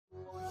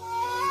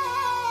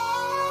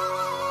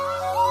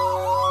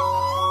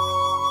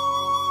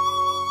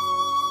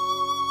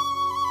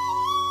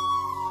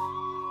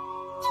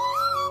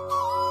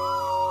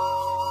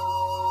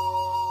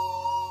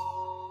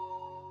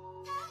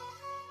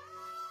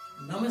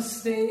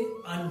Namaste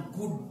and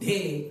good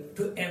day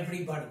to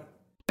everybody.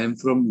 I'm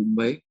from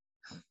Mumbai,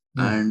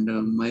 and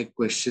my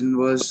question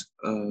was,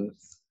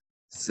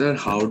 sir,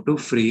 how to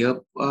free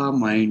up our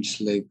minds?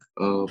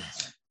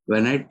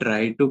 When I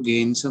try to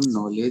gain some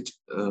knowledge,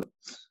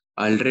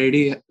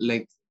 already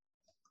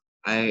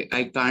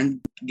I can't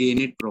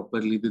gain it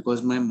properly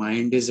because my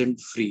mind isn't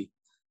free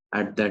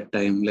at that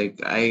time. Like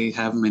I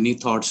have many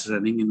thoughts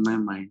running in my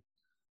mind.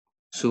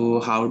 So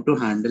how to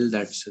handle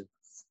that, sir?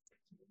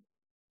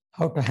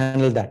 How to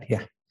handle that?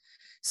 Yeah.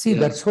 See, Yeah.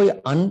 that's why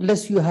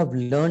unless you have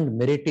learned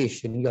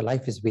meditation, your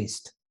life is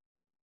waste.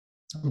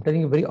 I'm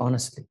telling you very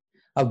honestly.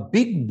 A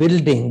big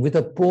building with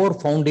a poor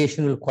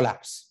foundation will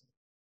collapse.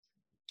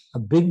 A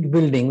big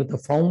building with a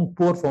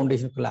poor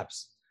foundation will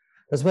collapse.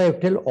 That's why I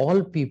tell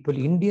all people,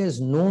 India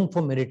is known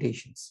for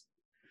meditations.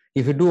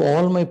 If you do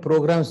all my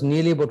programs,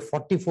 nearly about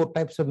 44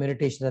 types of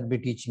meditation I'll be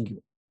teaching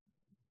you.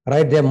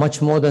 Right? They're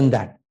much more than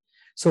that.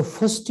 So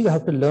first you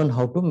have to learn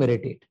how to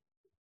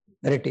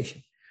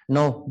meditation.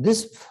 Now,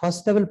 this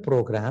first level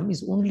program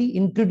is only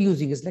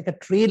introducing, it's like a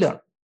trailer,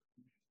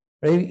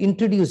 right?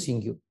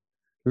 Introducing you.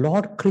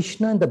 Lord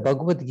Krishna in the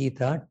Bhagavad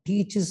Gita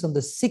teaches on the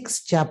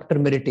 6th chapter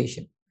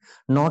meditation,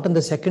 not on the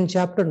 2nd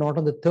chapter, not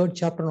on the 3rd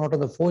chapter, not on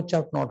the 4th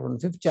chapter, not on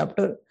the 5th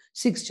chapter,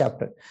 6th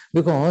chapter,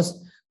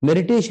 because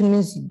meditation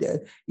means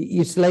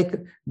it's like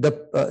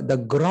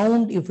the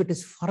ground, if it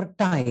is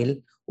fertile,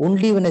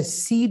 only when a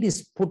seed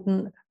is put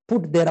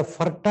there, a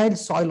fertile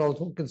soil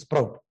also can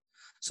sprout.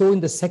 So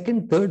in the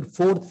 2nd, 3rd,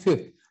 4th,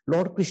 5th,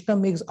 Lord Krishna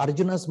makes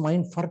Arjuna's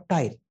mind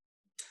fertile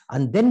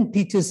and then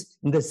teaches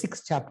in the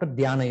 6th chapter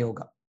Dhyana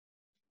Yoga.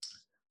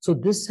 So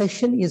this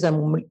session is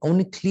I'm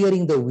only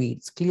clearing the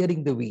weeds.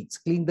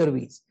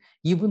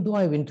 Even though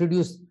I've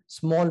introduced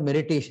small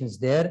meditations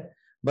there,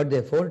 but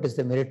therefore it is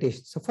the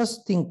meditation. So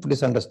first thing,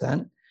 please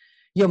understand,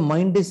 your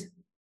mind is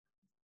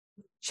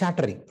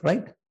chattering,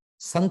 right?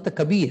 Sant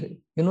Kabir,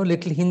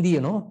 little Hindi,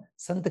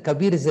 Sant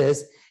Kabir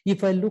says,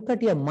 if I look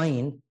at your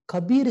mind,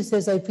 Kabir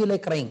says, I feel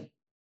like crying.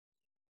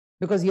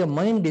 Because your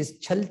mind is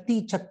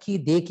chalti chakki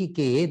dekhi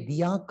ke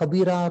diya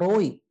kabira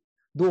roi.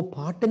 Do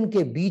patan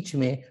ke beech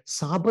mein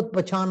sabat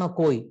bachana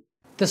koi.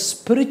 The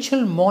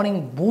spiritual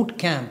morning boot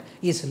camp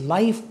is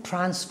life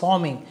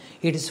transforming.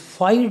 It is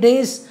 5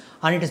 days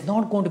and it is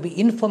not going to be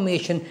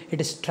information, it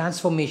is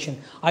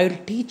transformation. I will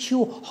teach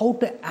you how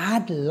to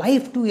add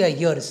life to your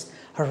years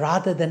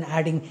rather than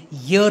adding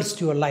years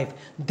to your life.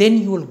 Then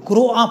you will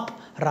grow up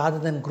rather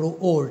than grow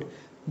old.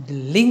 The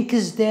link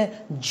is there.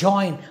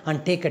 Join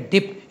and take a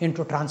dip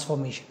into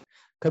transformation.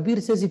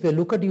 Kabir says, if I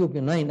look at you with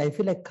your mind, I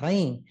feel like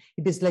crying.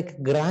 It is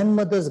like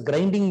grandmother's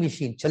grinding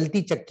machine,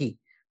 chalti chakki.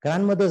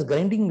 Grandmother's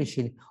grinding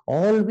machine,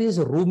 always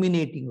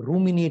ruminating.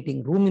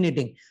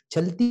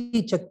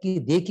 Chalti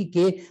chakki dekhi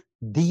ke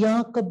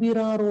diya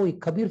kabira roi.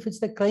 Kabir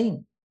feels like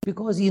crying.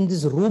 Because in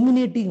this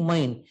ruminating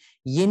mind,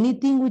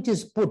 anything which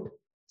is put,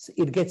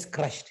 it gets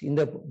crushed. In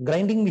the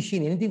grinding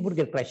machine, anything would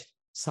get crushed.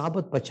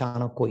 Sabat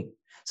pachana koi.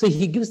 So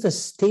he gives the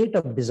state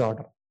of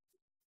disorder,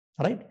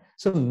 right?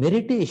 So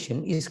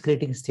meditation is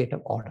creating a state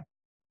of order.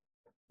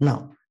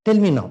 Now, tell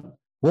me now,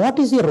 what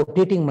is your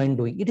rotating mind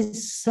doing? It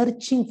is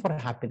searching for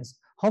happiness.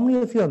 How many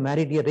of you are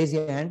married here? Raise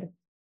your hand.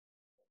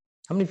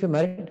 How many of you are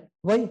married?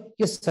 Why?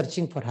 You're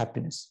searching for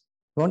happiness.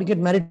 You want to get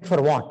married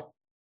for what?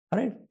 All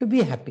right, to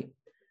be happy.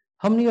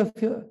 How many of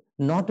you are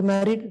not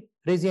married?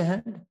 Raise your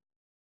hand.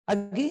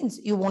 Again,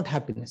 you want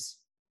happiness.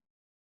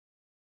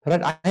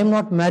 Right? I am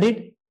not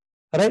married.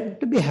 Right?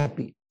 To be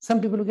happy.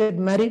 Some people get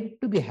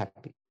married to be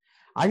happy.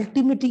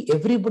 Ultimately,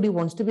 everybody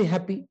wants to be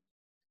happy.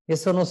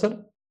 Yes or no,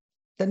 sir?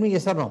 Tell me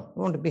yes or no.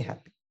 You want to be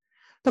happy.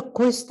 The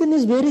question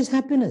is, where is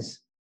happiness?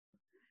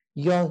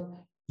 See,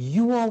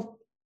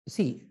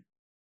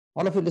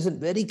 all of you listen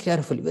very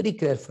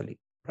carefully,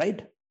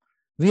 right?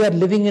 We are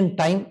living in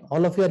time.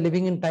 All of you are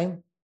living in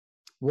time.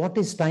 What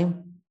is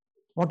time?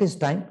 What is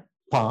time?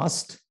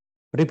 Past.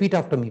 Repeat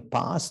after me.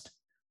 Past,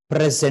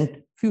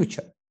 present,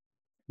 future.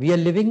 We are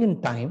living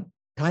in time.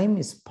 Time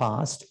is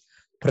past,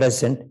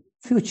 present,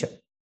 future.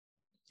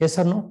 Yes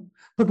or no?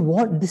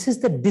 But this is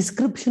the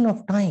description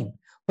of time.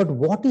 But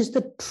what is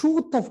the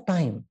truth of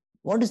time?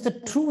 What is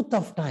the truth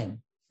of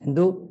time? And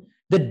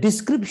the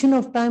description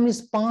of time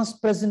is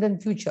past, present,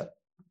 and future.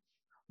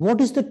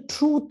 What is the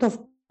truth of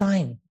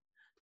time?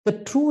 The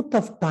truth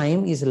of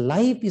time is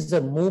life is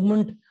a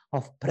movement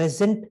of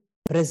present,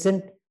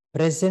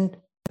 isn't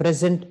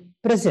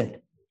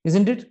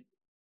it?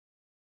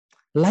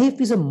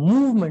 Life is a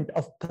movement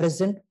of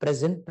present.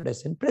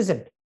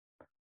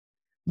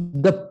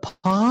 The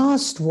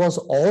past was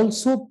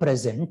also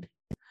present.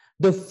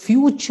 The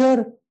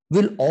future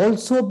will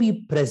also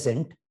be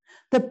present.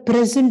 The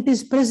present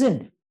is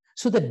present.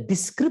 So the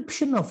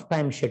description of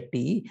time,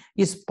 Shetty,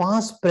 is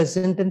past,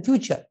 present, and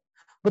future.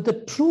 But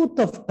the truth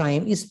of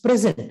time is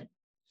present.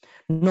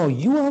 No,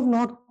 you have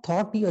not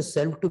taught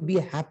yourself to be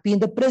happy in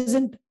the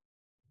present.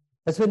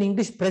 That's when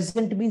English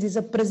present means it's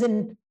a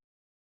present.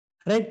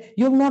 Right?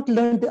 You have not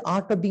learned the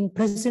art of being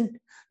present.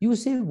 You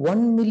say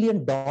 $1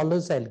 million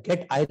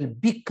I'll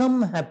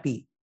become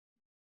happy.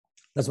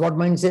 That's what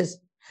mind says.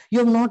 You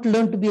have not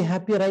learned to be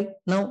happy right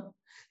now.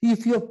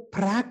 If you have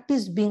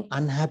practiced being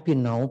unhappy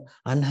now,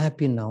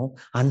 unhappy now,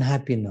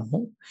 unhappy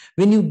now,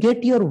 when you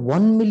get your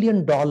 $1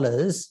 million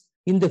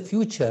in the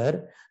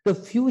future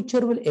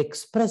will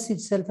express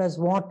itself as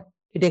what?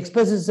 It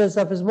expresses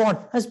itself as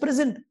what? As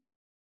present.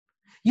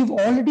 You've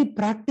already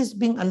practiced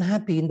being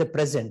unhappy in the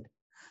present.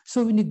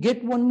 So when you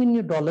get $1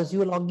 million, you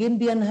will again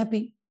be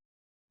unhappy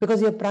because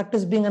you have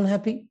practiced being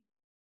unhappy.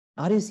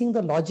 Are you seeing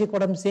the logic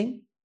what I'm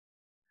saying?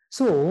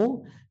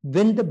 So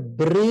when the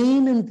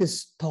brain and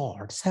these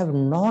thoughts have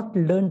not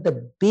learned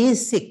the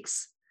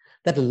basics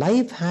that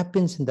life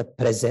happens in the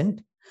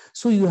present,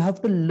 so you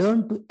have to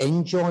learn to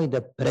enjoy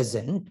the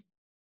present,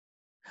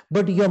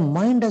 but your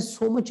mind has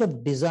so much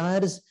of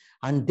desires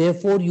and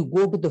therefore you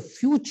go to the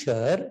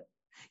future.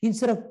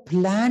 Instead of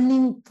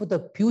planning for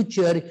the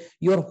future,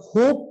 you're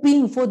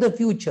hoping for the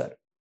future.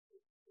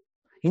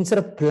 Instead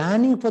of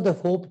planning for the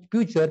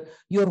future,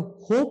 you're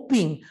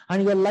hoping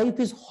and your life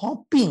is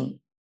hopping.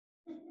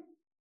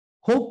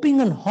 Hoping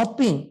and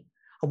hopping.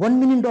 $1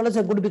 million are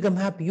going to become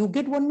happy. You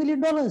get $1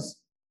 million.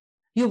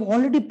 You've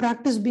already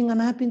practiced being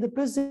unhappy in the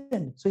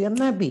present. So you're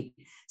unhappy.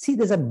 See,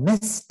 there's a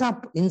messed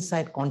up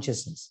inside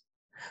consciousness.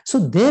 So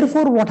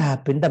therefore, what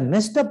happened? The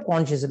messed up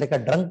consciousness, like a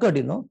drunkard,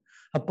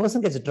 a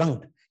person gets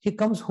drunk. He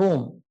comes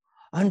home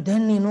and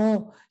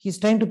then, he's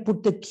trying to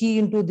put the key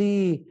into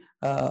the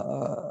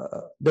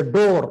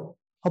door.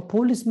 A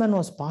policeman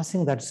was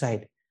passing that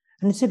side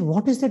and he said,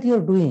 "What is that you're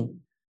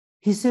doing?"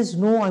 He says,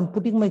 "No, I'm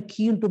putting my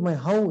key into my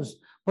house,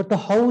 but the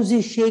house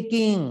is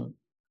shaking.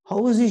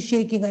 House is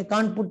shaking. I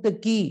can't put the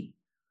key.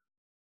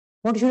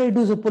 What should I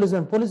do?" So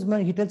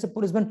policeman, he tells the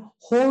policeman,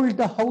 "Hold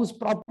the house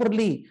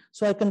properly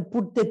so I can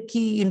put the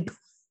key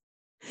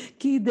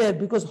there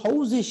because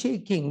house is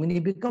shaking." When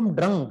you become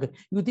drunk,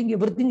 you think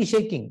everything is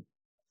shaking.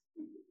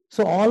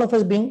 So all of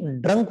us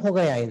being drunk ho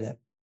gaya either.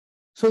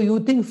 So you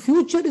think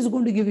future is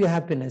going to give you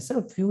happiness.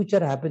 Sir,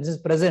 future happens is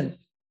present.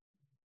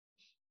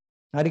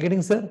 Are you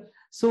getting, sir?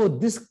 So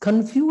this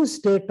confused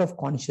state of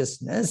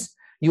consciousness,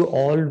 you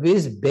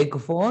always beg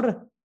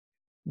for.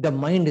 The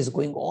mind is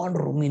going on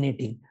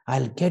ruminating.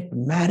 I'll get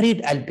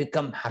married, I'll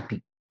become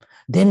happy.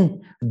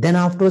 Then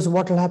afterwards,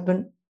 what will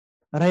happen?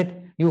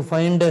 Right? You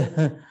find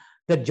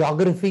that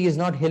geography is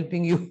not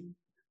helping you.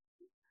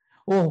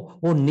 Oh,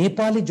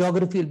 Nepali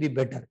geography will be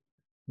better.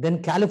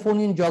 Then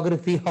Californian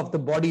geography of the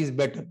body is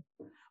better.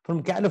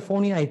 From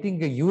California, I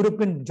think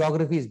European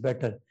geography is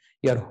better.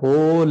 Your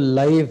whole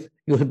life,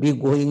 you will be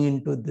going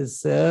into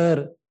this,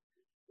 sir.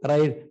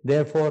 Right?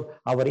 Therefore,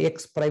 our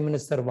ex-Prime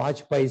Minister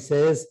Vajpayee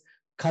says,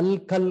 "Kal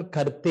kal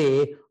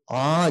karte,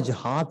 aaj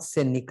haath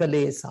se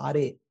nikale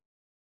sare.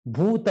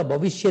 Bhoot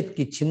bhavishyat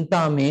ki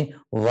chinta mein,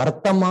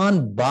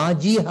 vartaman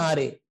baaji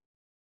hare."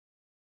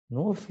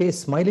 No face,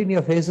 smile in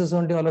your faces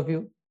only, all of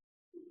you.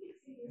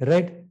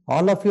 Right?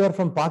 All of you are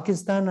from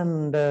Pakistan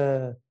and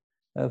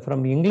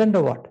from England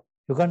or what?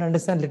 You can't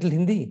understand little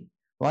Hindi.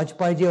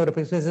 Vajpayee ji, our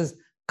professor says,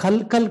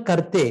 "Kal kal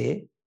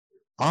karte,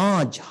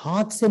 aaj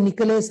haath se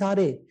nikale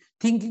sare."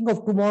 Thinking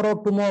of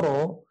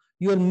tomorrow,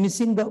 you are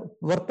missing the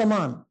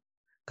Vartaman.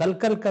 Kal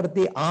kal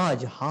karte,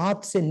 aaj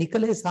haath se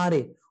nikale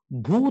sare.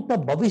 Bhuta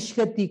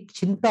bhavishyati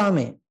chinta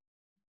mein.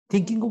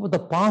 Thinking of the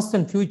past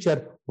and future.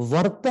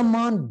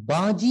 Vartaman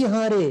baaji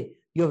hare.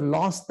 You have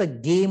lost the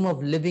game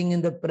of living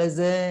in the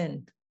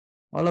present.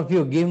 All of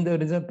you, game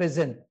the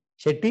present.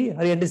 Shetty,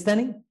 are you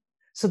understanding?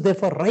 So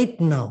therefore, right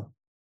now,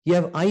 you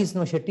have eyes,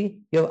 no Shetty?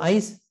 You have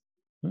eyes?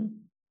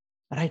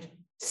 Right?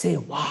 Say,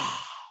 wow.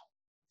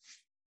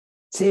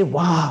 Say,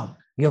 wow.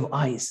 You have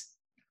eyes.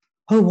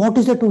 Oh, what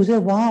is that to say?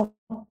 Wow.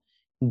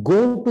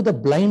 Go to the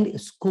blind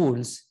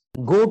schools.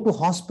 Go to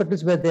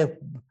hospitals where they're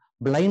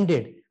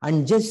blinded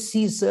and just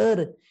see,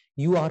 sir,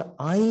 your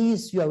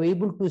eyes you are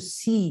able to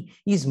see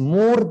is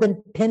more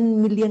than $10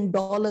 million.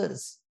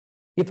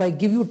 If I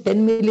give you $10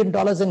 million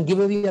and give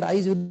away your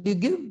eyes, will you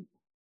give?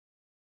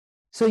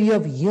 So you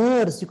have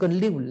ears, you can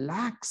live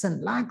lakhs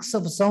and lakhs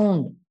of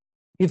sound.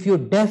 If you're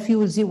deaf, you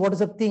will see what is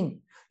the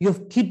thing. You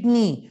have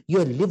kidney,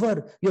 your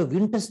liver, you have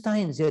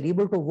intestines, you are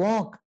able to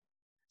walk.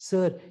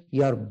 Sir,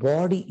 your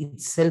body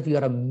itself, you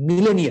are a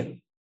millionaire.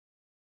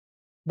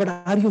 But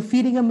are you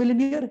feeling a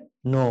millionaire?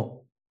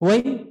 No.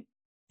 Why?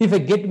 If I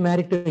get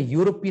married to a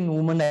European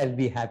woman, I'll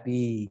be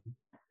happy.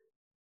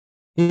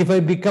 If I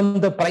become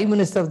the Prime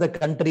Minister of the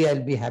country,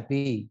 I'll be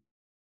happy.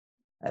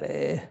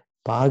 Arey,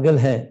 pagal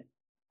hai.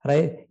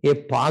 Right? ये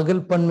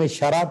पागलपन में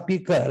शराब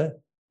पीकर,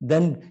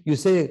 then you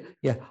say,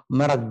 yeah,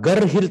 मेरा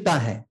घर हिलता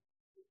है.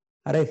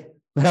 अरे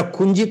मेरा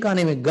कुंजी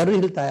खाने में घर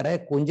हिलता है. अरे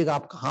कुंजी का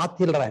आपका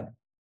हाथ हिल रहा है.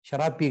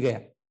 शराब पी गया.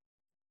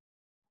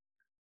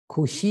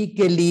 खुशी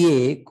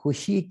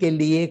के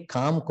लिए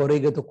काम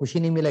करोगे तो खुशी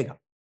नहीं मिलेगा.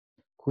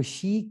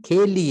 खुशी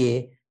के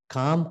लिए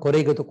काम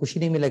करोगे तो खुशी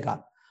नहीं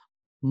मिलेगा.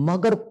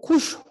 मगर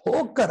खुश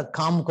होकर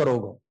काम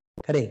करोगे,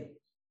 करे,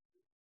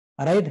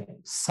 राइट,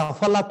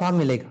 सफलता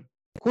मिलेगा.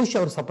 खुश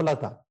और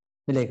सफलता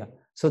मिलेगा.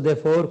 सो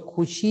देयरफॉर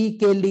खुशी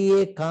के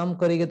लिए काम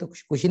करेंगे तो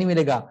खुशी नहीं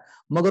मिलेगा,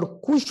 मगर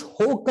खुश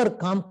होकर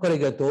काम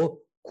करेंगे तो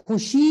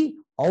खुशी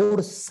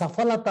और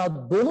सफलता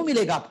दोनों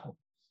मिलेगा आपको.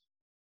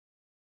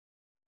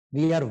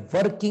 We are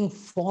working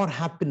for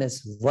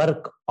happiness,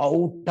 work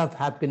out of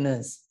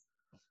happiness.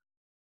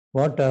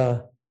 What,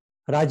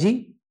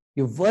 Raji?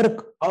 You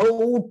work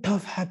out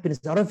of happiness.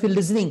 All of you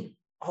listening,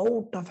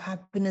 out of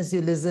happiness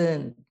you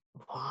listen.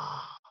 Wow.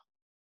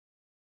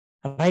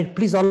 Right?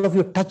 Please, all of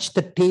you touch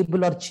the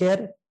table or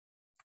chair.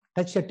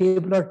 Touch the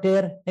table or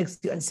chair next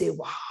to you and say,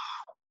 wow.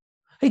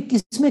 Hey,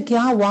 किसमें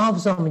क्या वाव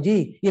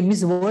समझी? ये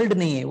miss world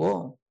नहीं है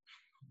वो.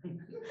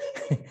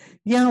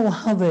 Yeah,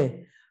 वाव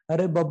है.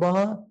 अरे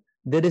बाबा,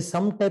 there is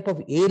some type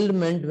of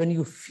ailment when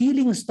you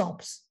feeling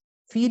stops.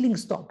 Feeling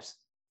stops.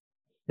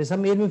 There's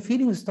some ailment,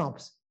 feeling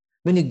stops.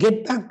 When you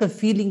get back the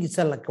feeling, it's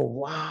like a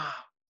wow.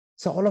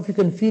 So all of you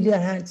can feel your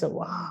hands.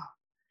 Wow.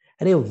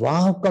 अरे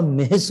वाव का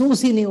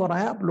महसूस ही नहीं हो रहा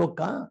है आप लोग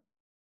का.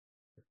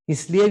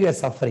 इसलिए we are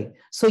suffering.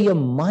 So your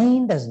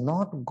mind has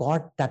not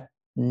got that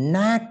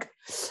knack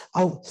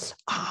of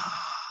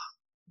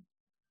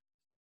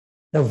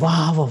the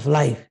wow of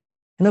life.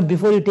 You know,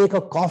 before you take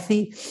a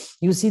coffee,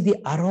 you see the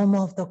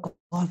aroma of the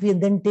coffee,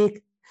 and then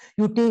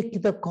you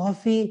take the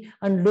coffee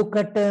and look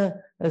at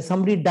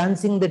somebody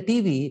dancing the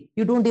TV.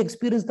 You don't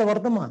experience the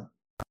Vartaman.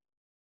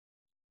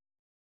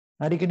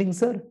 Are you getting,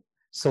 sir?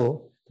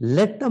 So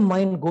let the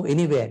mind go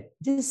anywhere.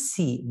 Just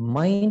see,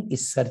 mind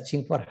is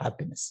searching for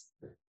happiness.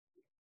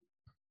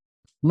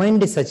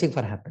 Mind is searching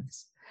for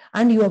happiness.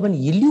 And you have an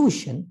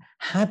illusion.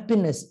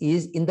 Happiness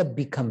is in the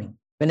becoming.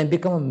 When I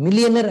become a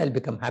millionaire, I'll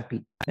become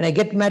happy. When I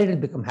get married, I'll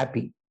become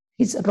happy.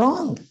 It's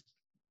wrong.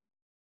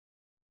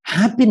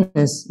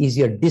 Happiness is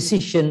your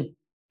decision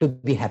to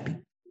be happy.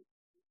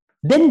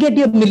 Then get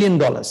your $1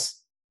 million.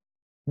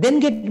 Then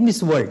get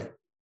Miss World.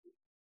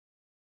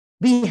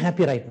 Be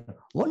happy right now.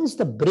 Once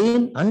the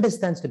brain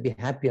understands to be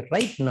happy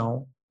right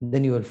now,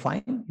 then you will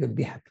find you'll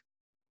be happy.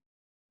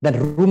 That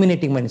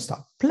ruminating mind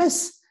stop.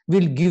 Plus,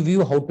 we'll give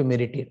you how to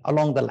meditate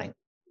along the line.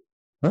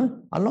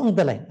 Along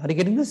the line. Are you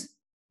getting this?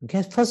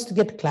 First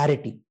get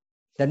clarity.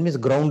 That means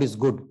ground is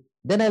good.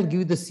 Then I'll give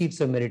you the seeds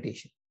of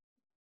meditation.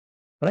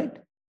 Right?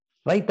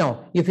 Right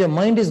now, if your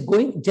mind is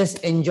going, just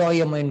enjoy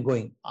your mind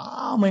going.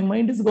 My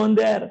mind is gone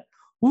there.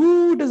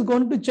 Ooh, it has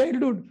gone to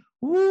childhood.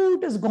 Ooh,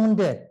 it has gone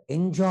there.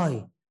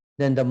 Enjoy.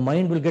 Then the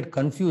mind will get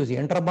confused.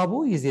 Enter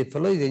Babu, is a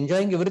fellow is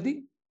enjoying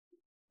everything.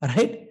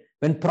 Right?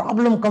 When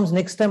problem comes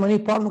next time, any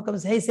problem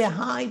comes, hey, say,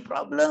 hi,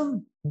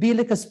 problem. Be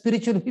like a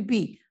spiritual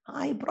hippie.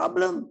 Hi,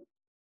 problem.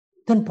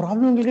 Then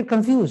problem will get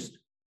confused.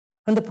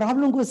 And the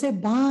problem goes, say,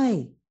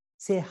 bye.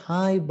 Say,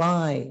 hi,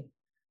 bye.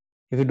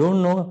 If you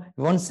don't know,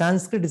 one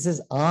Sanskrit, it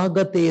says,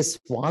 agate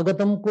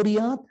swagatam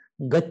kuryat,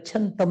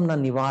 gachantam na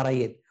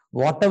nivarayet.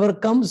 Whatever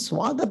comes,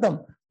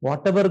 swagatam.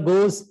 Whatever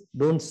goes,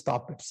 don't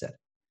stop it, sir.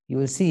 You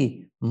will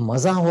see,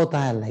 maza hota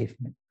hai life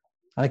mein.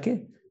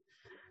 Okay?